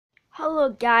Hello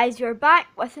guys, we're back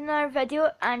with another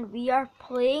video and we are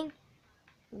playing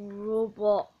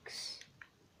Roblox.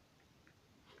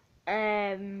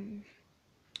 And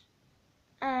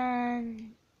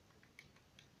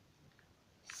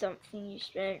something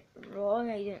just went wrong,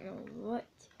 I don't know what.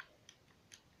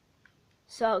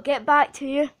 So I'll get back to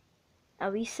you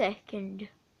a wee second.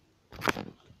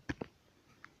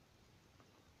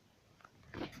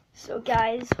 So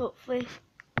guys, hopefully,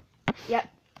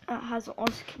 yep, it hasn't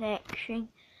lost connection.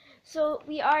 So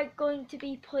we are going to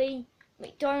be playing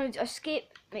McDonald's Escape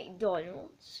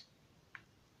McDonald's.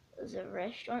 There's a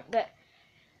restaurant, but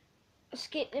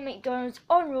Escape the McDonald's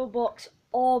on Roblox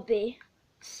obby.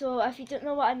 So if you don't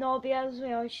know what an obby is,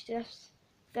 well, it's this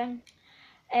thing.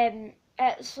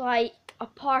 It's like a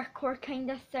parkour kind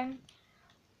of thing.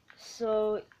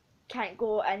 So can't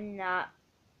go in that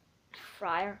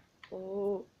fryer.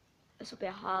 Oh, this will be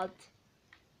hard.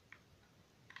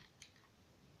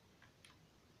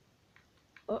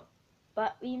 Oh,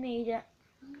 but we made it.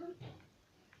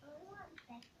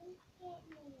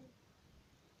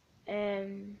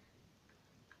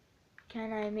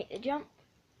 Can I make the jump?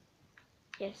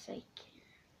 Yes, I can.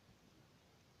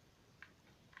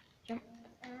 Jump.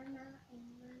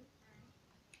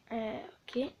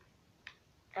 Okay.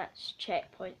 That's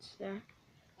checkpoints there.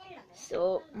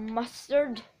 So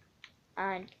mustard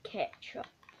and ketchup.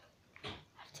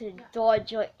 Have to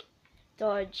dodge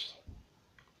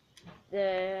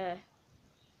the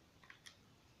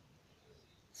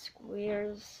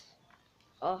squares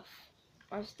of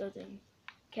mustard and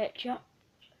ketchup.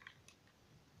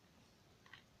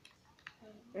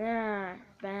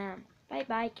 Bam. Bye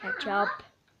bye ketchup.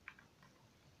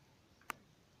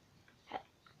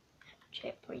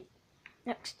 Checkpoint.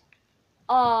 Next.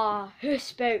 Who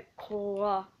spout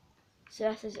cola?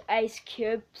 So this is ice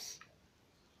cubes.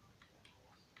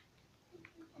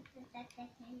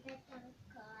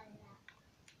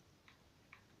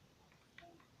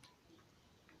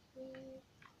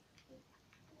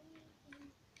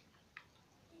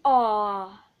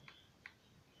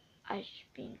 I've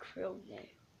been cruel now.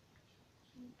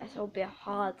 This will be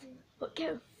hard. Look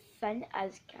how thin it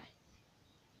is, guys.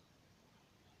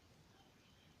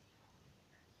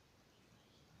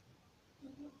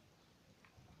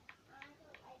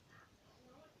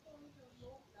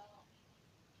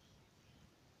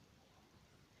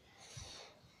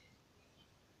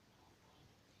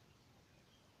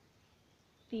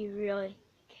 Be really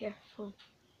careful.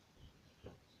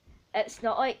 It's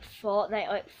not like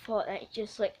Fortnite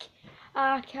just like,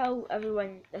 kill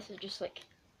everyone. This is just like,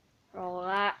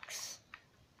 relax.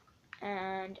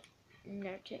 And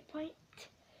no checkpoint.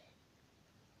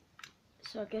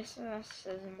 So I guess this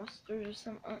is a mustard or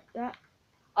something like that.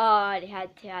 They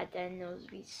had to add in those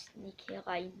wee sneaky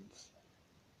lines.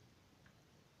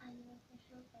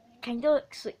 Kinda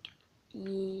looks like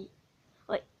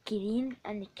green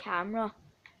in the camera.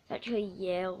 It's actually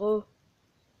yellow.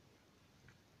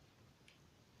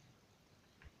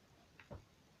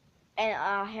 And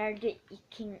I heard that you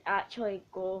can actually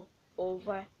go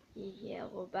over the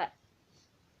yellow bits.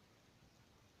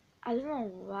 I don't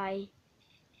know why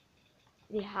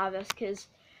they have this, because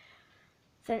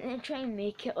I think they try and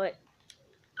make it like,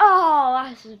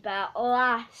 last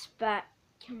bit,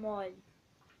 come on.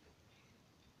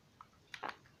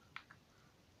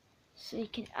 So you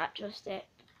can actually step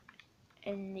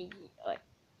in the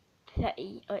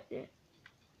pretty the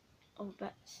little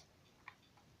bits.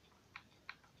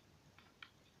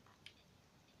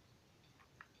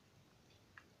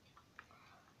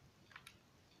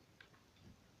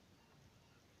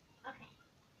 Okay.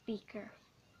 Be careful.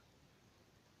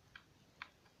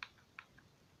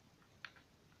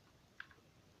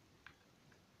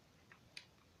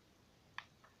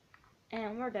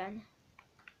 And we're done.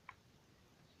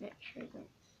 Make sure that's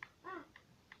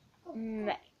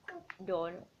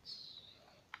McDonald's.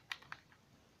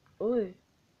 Oh,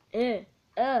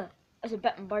 that's a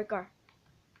bitten burger.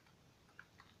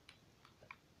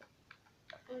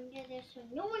 Under there so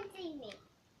no one sees me.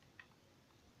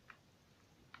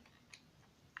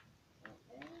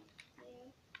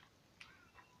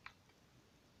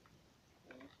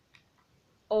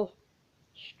 Oh,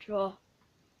 straw.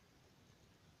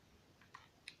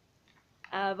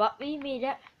 But we made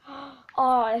it.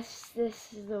 Oh, this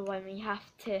is the one we have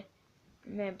to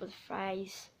remember the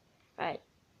fries. Right,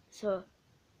 so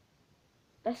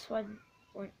this one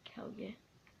won't kill you.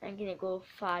 I'm gonna go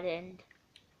far end.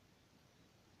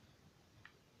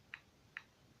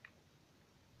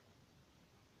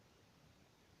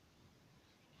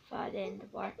 Far end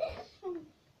works.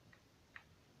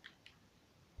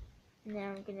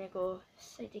 Now I'm gonna go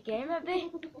side again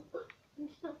maybe.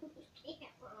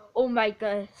 Oh my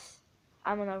goodness.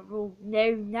 I'm on a roll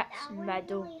now. Next That was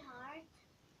medal. really hard.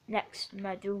 Next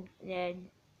medal. Then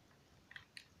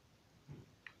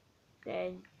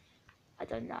I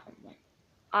done that one.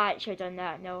 I actually done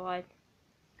that. No, I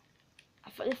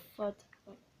thought the third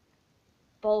one.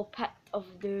 Ball pit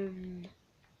of doom.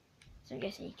 So I'm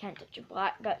guessing you can't touch your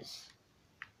black bits.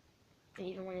 Don't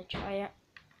even want to try it.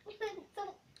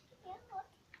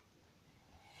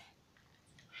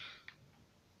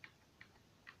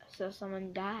 So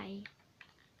someone die.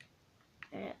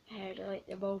 And it heard like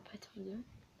the ball pit of doom.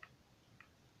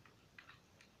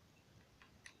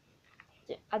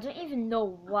 I don't even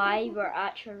know why we're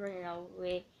actually running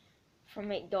away from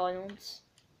McDonald's.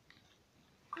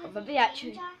 Or maybe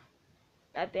actually,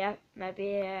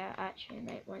 maybe actually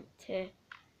might want to.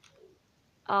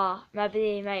 Maybe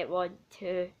they might want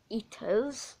to eat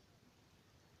us.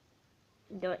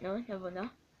 Don't know, never know.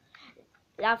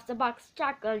 That's the box of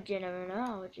chocolate, you never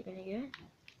know what you're gonna get.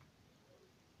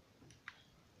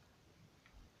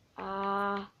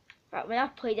 Right, when I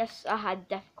played this, I had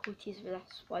difficulties with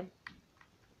this one.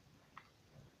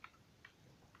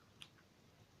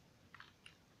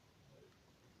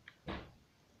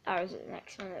 That was the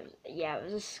next one. It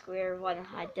was a square one I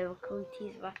had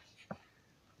difficulties with.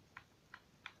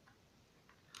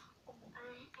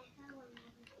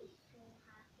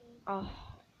 Oh,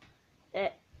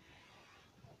 it.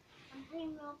 I'm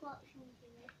playing Roblox and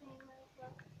you're playing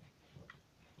Roblox.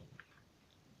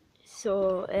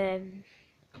 So,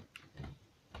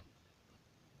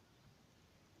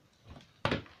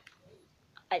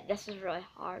 this is really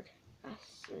hard.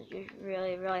 This is just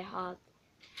really, really hard.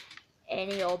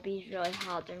 Any obby is really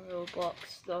hard in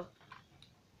Roblox, though.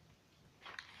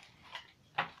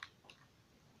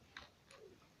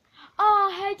 Oh,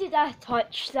 how did I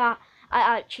touch that?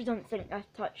 I actually don't think I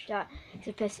touched that. Because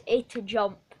I press A to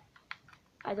jump.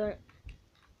 I don't.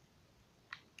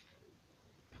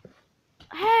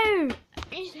 How?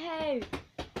 Just how?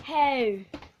 How?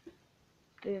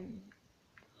 Boom.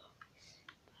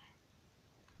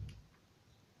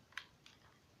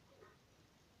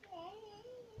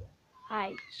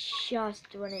 I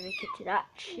just want to make it to that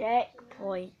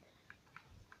checkpoint.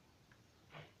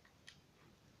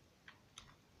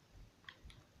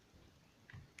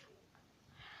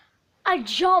 I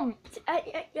jumped.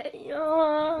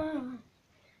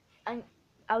 And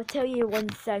I'll tell you one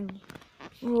thing.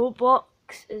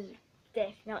 Roblox is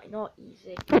definitely not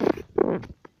easy. I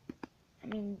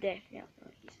mean, definitely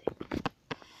not easy.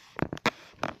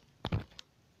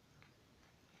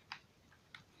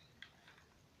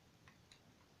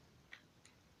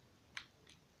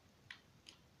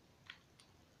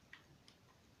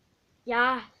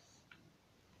 Yes.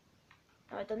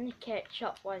 No, I done the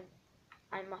ketchup one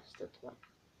and mustard one.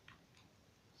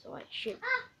 So I should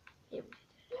be able to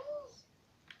do this.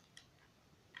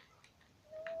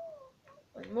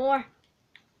 One more.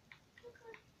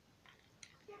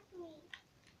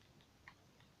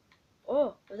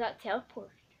 Oh, was that teleport?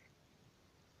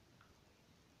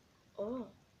 Oh,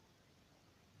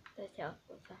 the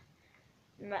teleporter.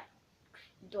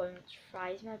 McDonald's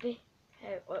fries maybe.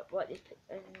 What they put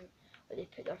in, what they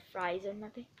put their fries in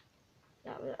maybe. Is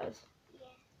that what it is?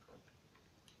 Yeah.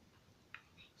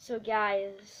 So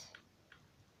guys,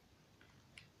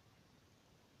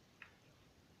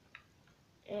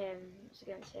 what was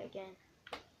I gonna say again?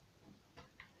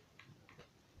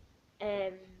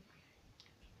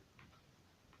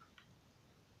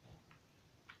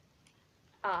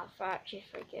 I actually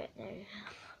forget now.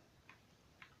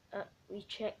 We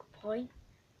checkpoint.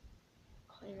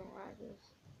 Claim ladders.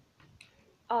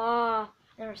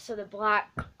 Never saw the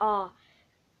black.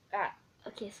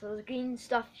 Okay, so the green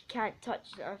stuff you can't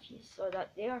touch. If you saw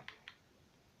that there.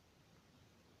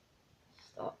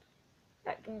 Stop.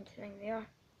 That green thing there.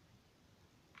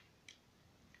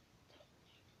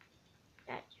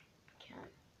 That you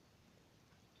can't.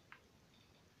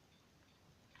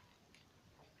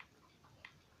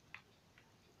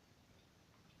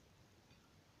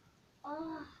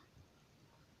 Oh.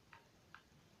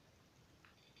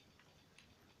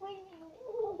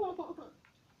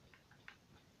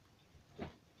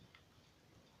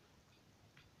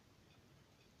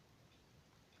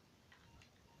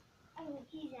 Oh,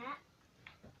 he's that.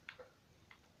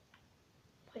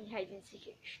 Playing hide and seek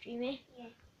extreme. Yeah.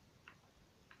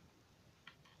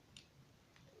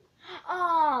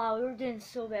 We were doing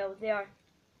so well there.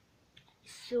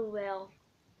 So well.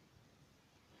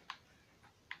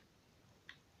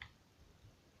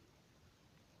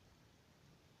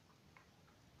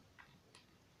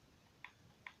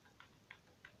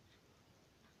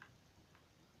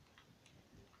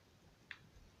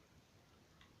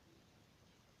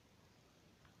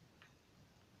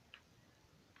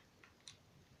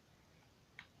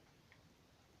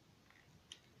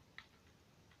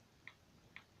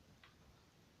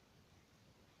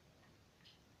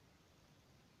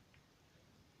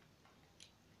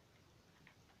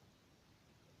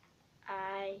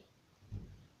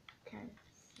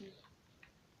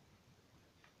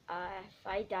 if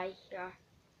I die here,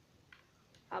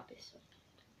 I'll be so.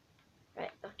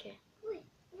 Right, okay. Wait.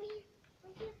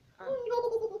 Uh, Oh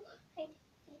no!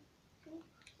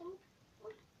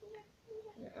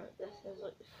 no, this is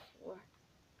like the floor.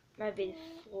 Maybe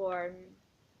the floor and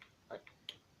like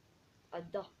a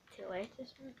dirty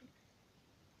lettuce maybe.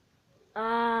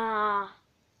 Ah!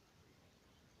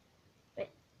 Wait,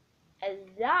 is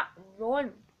that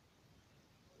Ron?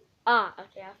 Ah,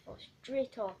 okay, I fell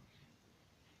straight off.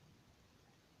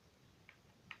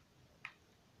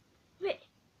 Wait.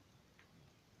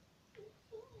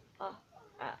 Oh,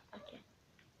 okay.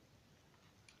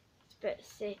 It's a bit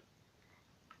safe.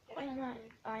 Why am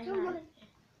I?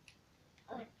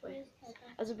 Wait.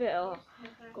 As a bit of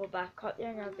go back up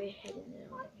there and I'll be heading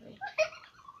the wrong way.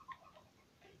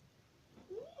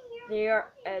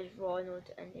 There is Ronald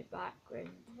in the background.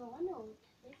 Ronald?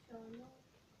 Where's Ronald?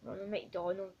 Ronald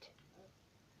McDonald.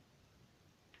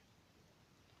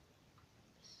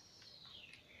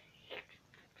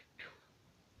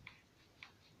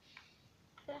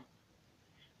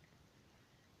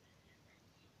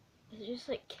 It's just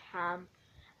like Cam.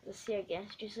 As I say again,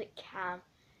 it's just like Cam.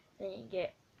 Then you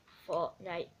get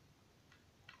Fortnite.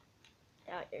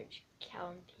 Out there just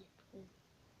killing people.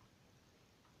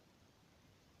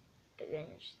 But then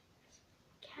there's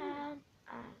Cam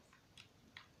as.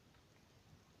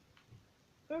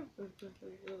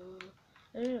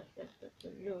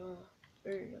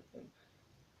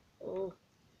 Oh,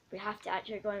 we have to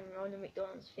actually go around the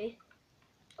McDonald's face.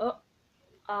 Oh,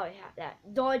 we have that.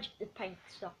 Dodge the pink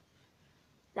stuff.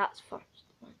 That's first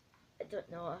one. I don't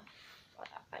know if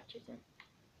I actually don't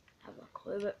have a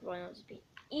clue what Ronald's been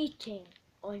eating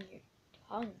on your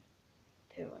tongue.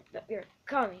 But we're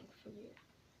coming for you.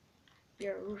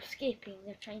 You're escaping.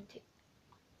 They're trying to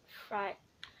fry.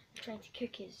 They're trying to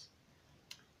cook his.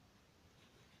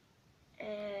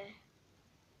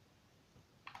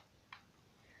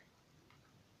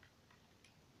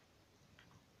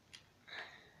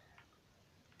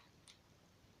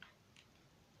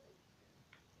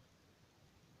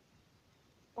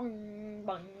 Bong,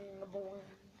 bong, bong.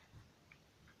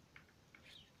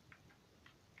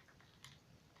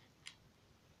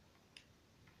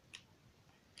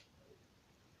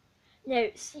 Now,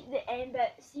 see the end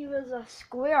bit, see there's a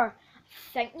square.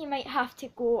 I think you might have to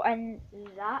go in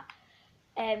that.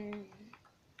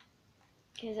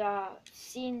 Because I've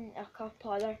seen a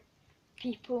couple other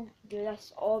people do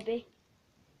this obby.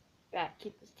 Right,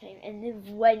 keep us time. And they've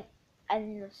went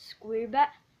in the square bit.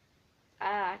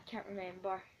 I can't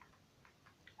remember.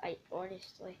 I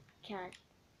honestly can't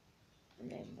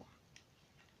remember.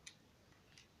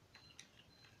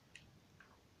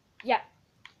 Yeah,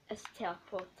 it's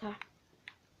teleporter.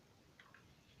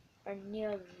 We're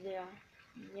nearly there.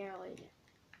 Nearly there.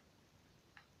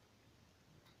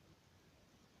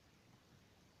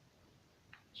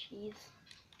 Cheese.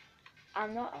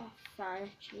 I'm not a fan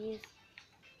of cheese.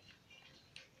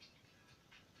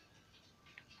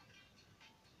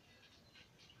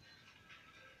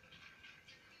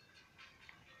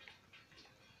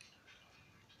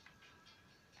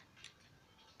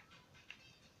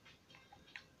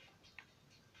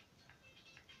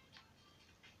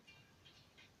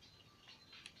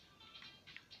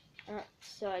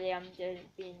 Sorry, I'm just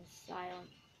being silent.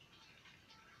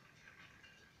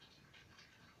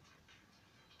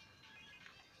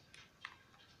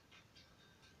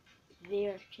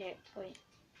 Their checkpoint.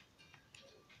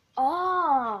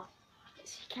 Oh!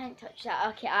 So you can't touch that.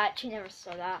 Okay, I actually never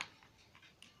saw that.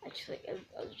 Actually,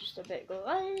 I was just a bit go.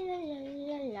 La, la, la,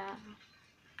 la, la.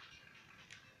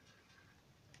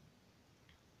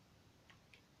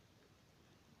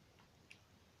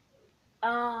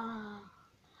 Ah,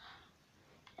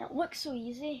 it looks so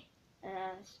easy.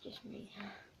 It's just me.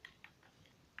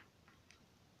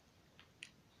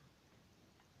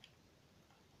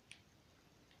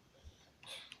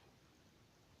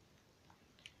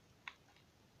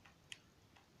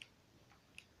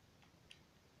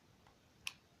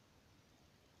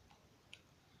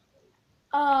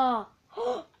 Ah,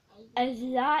 is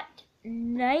that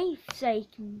nice? I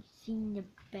can see in the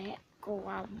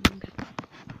background.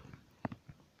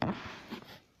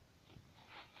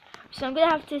 So I'm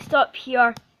gonna have to stop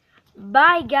here.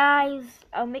 Bye, guys.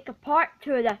 I'll make a part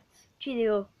 2 of this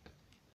video.